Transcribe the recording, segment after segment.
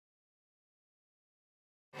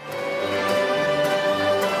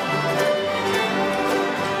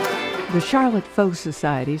The Charlotte Folk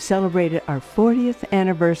Society celebrated our 40th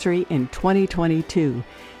anniversary in 2022,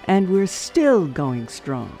 and we're still going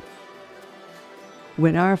strong.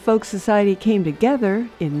 When our folk society came together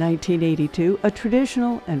in 1982, a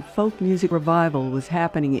traditional and folk music revival was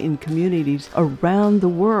happening in communities around the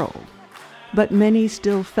world. But many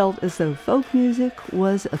still felt as though folk music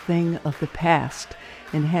was a thing of the past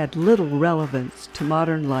and had little relevance to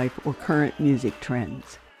modern life or current music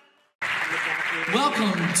trends.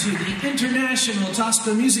 Welcome to the International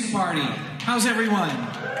Tosca Music Party. How's everyone?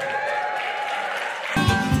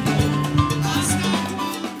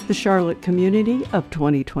 The Charlotte community of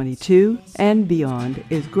 2022 and beyond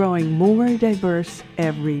is growing more diverse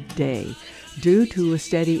every day due to a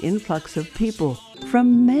steady influx of people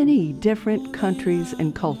from many different countries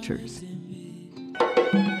and cultures.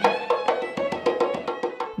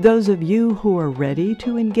 Those of you who are ready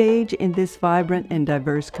to engage in this vibrant and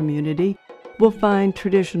diverse community will find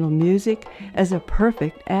traditional music as a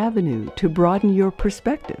perfect avenue to broaden your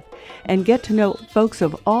perspective and get to know folks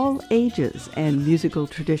of all ages and musical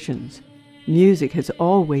traditions. Music has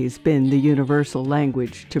always been the universal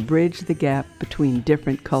language to bridge the gap between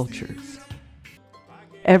different cultures.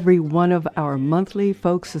 Every one of our monthly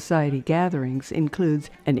Folk Society gatherings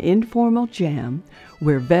includes an informal jam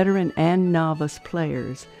where veteran and novice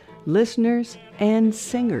players, listeners, and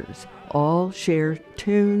singers all share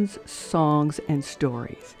tunes, songs, and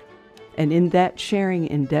stories. And in that sharing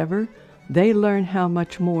endeavor, they learn how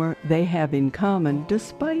much more they have in common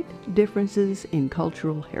despite differences in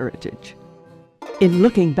cultural heritage. In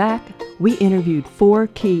looking back, we interviewed 4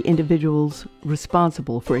 key individuals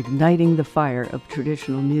responsible for igniting the fire of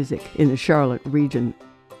traditional music in the Charlotte region: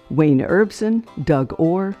 Wayne Erbsen, Doug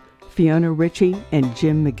Orr, Fiona Ritchie, and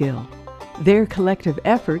Jim McGill. Their collective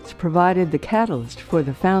efforts provided the catalyst for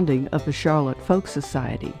the founding of the Charlotte Folk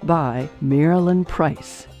Society by Marilyn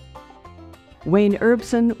Price. Wayne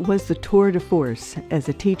Erbsen was the tour de force as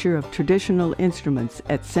a teacher of traditional instruments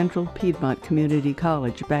at Central Piedmont Community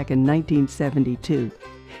College back in 1972.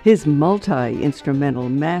 His multi-instrumental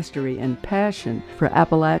mastery and passion for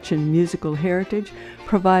Appalachian musical heritage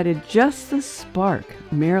provided just the spark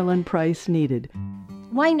Marilyn Price needed.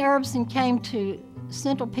 Wayne Erbsen came to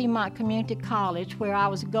Central Piedmont Community College, where I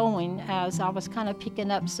was going as I was kind of picking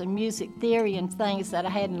up some music theory and things that I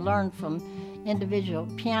hadn't learned from individual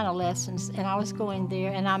piano lessons, and I was going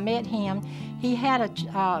there and I met him. He had a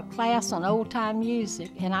class on old-time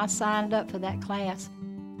music, and I signed up for that class.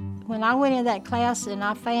 When I went in that class and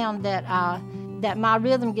I found that my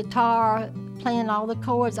rhythm guitar, playing all the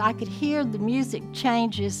chords, I could hear the music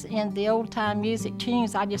changes in the old-time music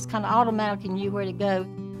tunes. I just kind of automatically knew where to go.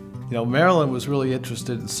 You know, Marilyn was really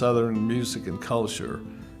interested in Southern music and culture,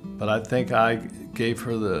 but I think I gave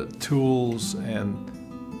her the tools and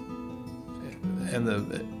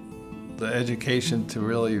the education to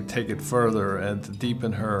really take it further and to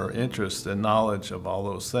deepen her interest and knowledge of all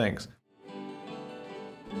those things.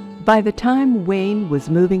 By the time Wayne was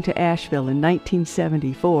moving to Asheville in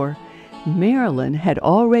 1974, Marilyn had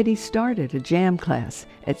already started a jam class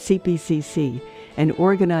at CPCC and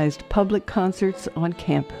organized public concerts on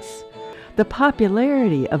campus. The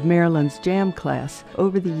popularity of Marilyn's jam class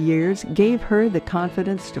over the years gave her the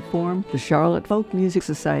confidence to form the Charlotte Folk Music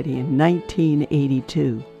Society in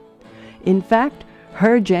 1982. In fact,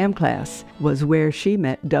 her jam class was where she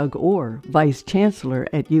met Doug Orr, Vice Chancellor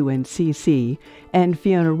at UNCC, and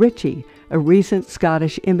Fiona Ritchie, a recent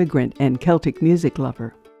Scottish immigrant and Celtic music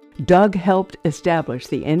lover. Doug helped establish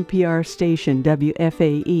the NPR station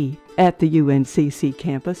WFAE at the UNCC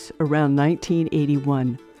campus around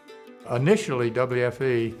 1981. Initially,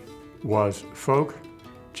 WFAE was folk,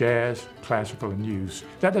 jazz, classical, and news.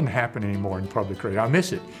 That doesn't happen anymore in public radio. I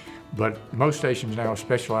miss it. But most stations now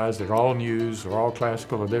specialize. They're all news, or all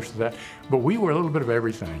classical, or this or that. But we were a little bit of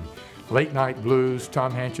everything. Late night blues,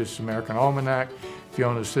 Tom Hanch's American Almanac,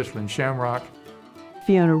 Fiona's Thistle and Shamrock.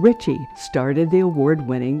 Fiona Ritchie started the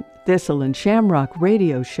award-winning Thistle and Shamrock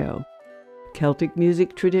radio show, Celtic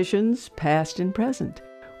Music Traditions Past and Present,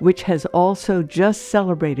 which has also just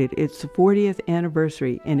celebrated its 40th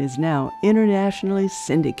anniversary and is now internationally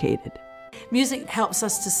syndicated. Music helps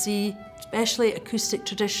us to see, especially acoustic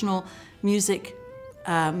traditional music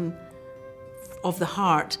of the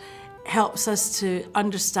heart, helps us to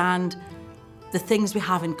understand the things we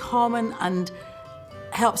have in common and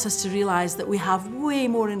helps us to realize that we have way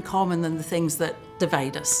more in common than the things that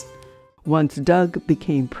divide us. Once Doug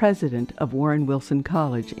became president of Warren Wilson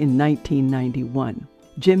College in 1991,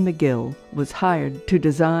 Jim McGill was hired to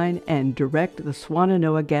design and direct the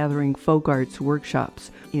Swannanoa Gathering Folk Arts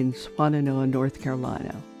workshops in Swannanoa, North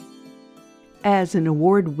Carolina. As an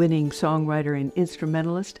award-winning songwriter and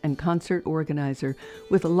instrumentalist and concert organizer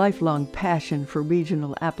with a lifelong passion for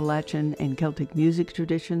regional Appalachian and Celtic music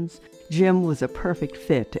traditions, Jim was a perfect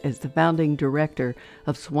fit as the founding director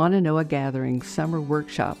of Swannanoa Gathering Summer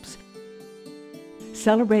Workshops.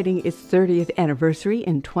 Celebrating its 30th anniversary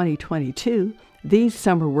in 2022, these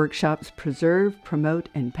summer workshops preserve, promote,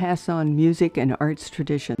 and pass on music and arts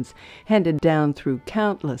traditions handed down through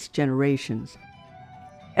countless generations.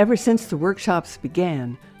 Ever since the workshops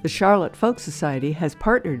began, the Charlotte Folk Society has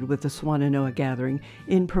partnered with the Swannanoa Gathering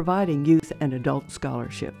in providing youth and adult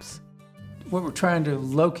scholarships. What we're trying to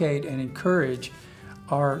locate and encourage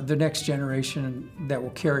are the next generation that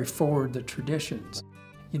will carry forward the traditions.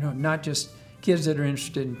 You know, not just kids that are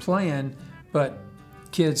interested in playing, but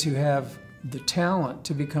kids who have the talent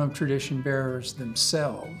to become tradition bearers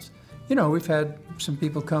themselves. You know, we've had some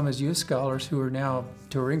people come as youth scholars who are now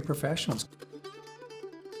touring professionals.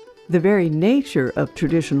 The very nature of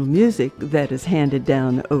traditional music that is handed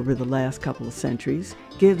down over the last couple of centuries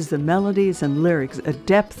gives the melodies and lyrics a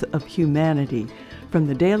depth of humanity, from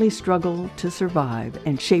the daily struggle to survive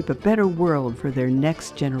and shape a better world for their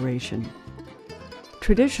next generation.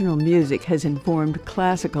 Traditional music has informed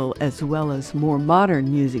classical as well as more modern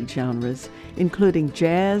music genres, including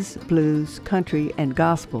jazz, blues, country, and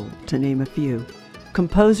gospel, to name a few.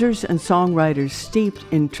 Composers and songwriters steeped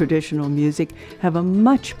in traditional music have a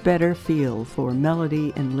much better feel for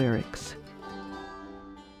melody and lyrics.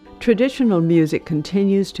 Traditional music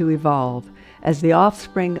continues to evolve as the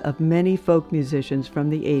offspring of many folk musicians from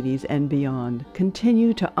the 80s and beyond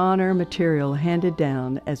continue to honor material handed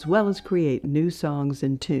down as well as create new songs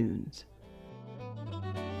and tunes.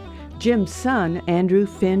 Jim's son, Andrew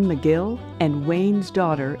Finn McGill, and Wayne's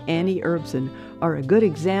daughter, Annie Erbsen, are a good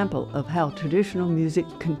example of how traditional music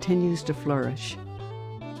continues to flourish.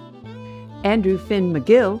 Andrew Finn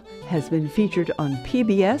McGill has been featured on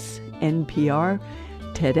PBS, NPR,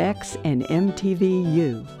 TEDx, and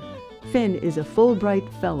MTVU. Finn is a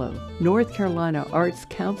Fulbright Fellow, North Carolina Arts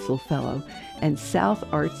Council Fellow, and South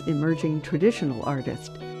Arts Emerging Traditional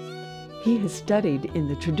Artist. He has studied in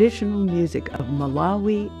the traditional music of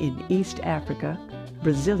Malawi in East Africa,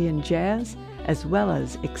 Brazilian jazz, as well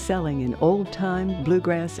as excelling in old-time,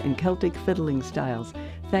 bluegrass, and Celtic fiddling styles,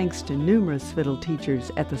 thanks to numerous fiddle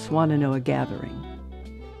teachers at the Swannanoa Gathering.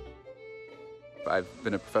 I've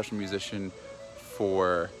been a professional musician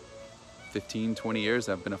for 15, 20 years.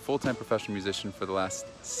 I've been a full-time professional musician for the last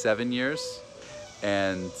 7 years.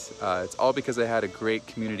 And it's all because I had a great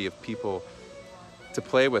community of people to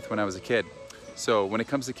play with when I was a kid. So when it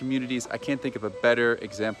comes to communities, I can't think of a better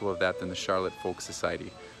example of that than the Charlotte Folk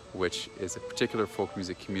Society, which is a particular folk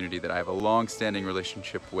music community that I have a long-standing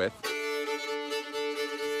relationship with.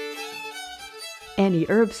 Annie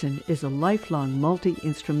Erbsen is a lifelong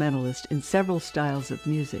multi-instrumentalist in several styles of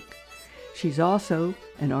music. She's also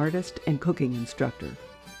an artist and cooking instructor.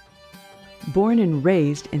 Born and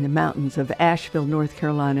raised in the mountains of Asheville, North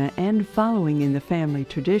Carolina, and following in the family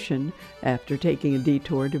tradition after taking a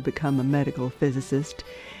detour to become a medical physicist,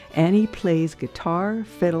 Annie plays guitar,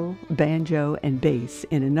 fiddle, banjo, and bass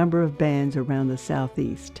in a number of bands around the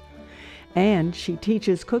Southeast. And she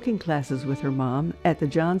teaches cooking classes with her mom at the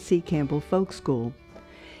John C. Campbell Folk School.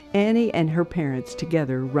 Annie and her parents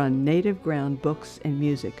together run Native Ground Books and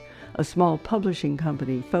Music, a small publishing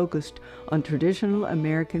company focused on traditional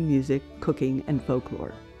American music, cooking, and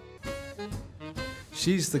folklore.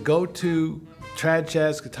 She's the go-to trad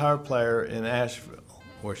jazz guitar player in Asheville,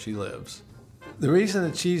 where she lives. The reason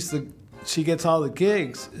that she gets all the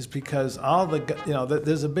gigs is because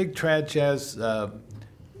there's a big trad jazz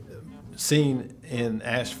scene in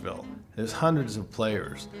Asheville. There's hundreds of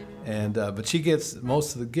players, and but she gets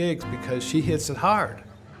most of the gigs because she hits it hard.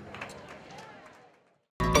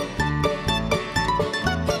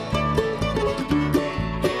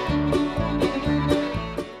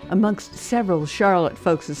 Amongst several Charlotte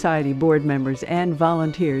Folk Society board members and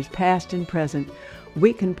volunteers, past and present,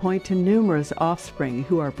 we can point to numerous offspring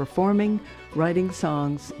who are performing, writing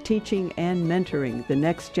songs, teaching, and mentoring the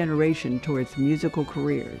next generation towards musical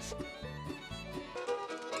careers.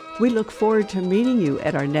 We look forward to meeting you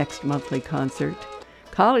at our next monthly concert.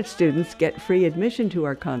 College students get free admission to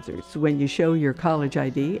our concerts when you show your college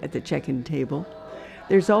ID at the check-in table.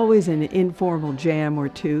 There's always an informal jam or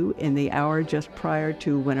two in the hour just prior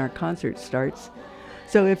to when our concert starts.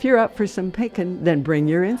 So if you're up for some picking, then bring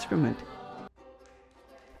your instrument.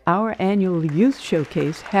 Our annual youth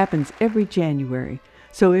showcase happens every January.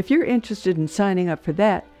 So if you're interested in signing up for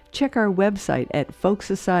that, check our website at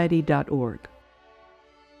folksociety.org.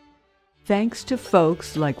 Thanks to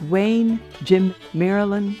folks like Wayne, Jim,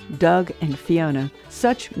 Marilyn, Doug, and Fiona,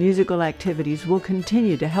 such musical activities will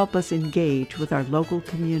continue to help us engage with our local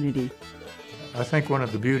community. I think one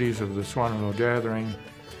of the beauties of the Swannanoa Gathering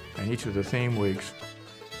and each of the theme weeks,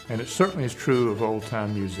 and it certainly is true of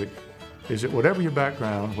old-time music, is that whatever your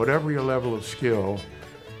background, whatever your level of skill,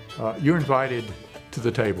 you're invited to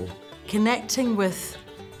the table. Connecting with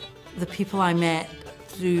the people I met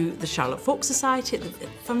through the Charlotte Folk Society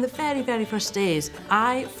from the very, very first days,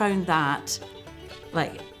 I found that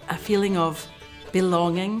like a feeling of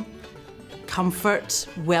belonging, comfort,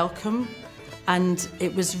 welcome, and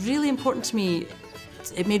it was really important to me.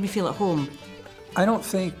 It made me feel at home. I don't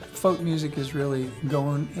think folk music is really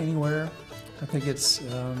going anywhere. I think it's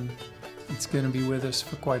going to be with us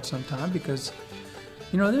for quite some time because,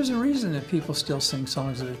 you know, there's a reason that people still sing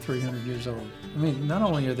songs that are 300 years old. I mean, not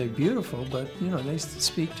only are they beautiful, but, you know, they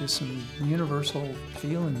speak to some universal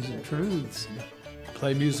feelings and truths.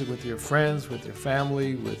 Play music with your friends, with your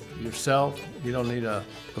family, with yourself. You don't need an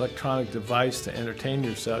electronic device to entertain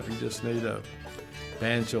yourself. You just need a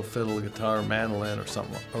banjo, fiddle, guitar, mandolin, or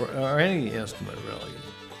something, or any instrument, really.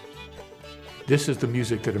 This is the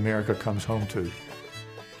music that America comes home to.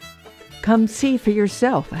 Come see for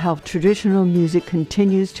yourself how traditional music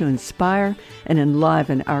continues to inspire and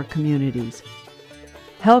enliven our communities.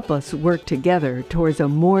 Help us work together towards a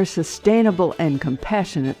more sustainable and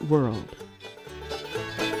compassionate world.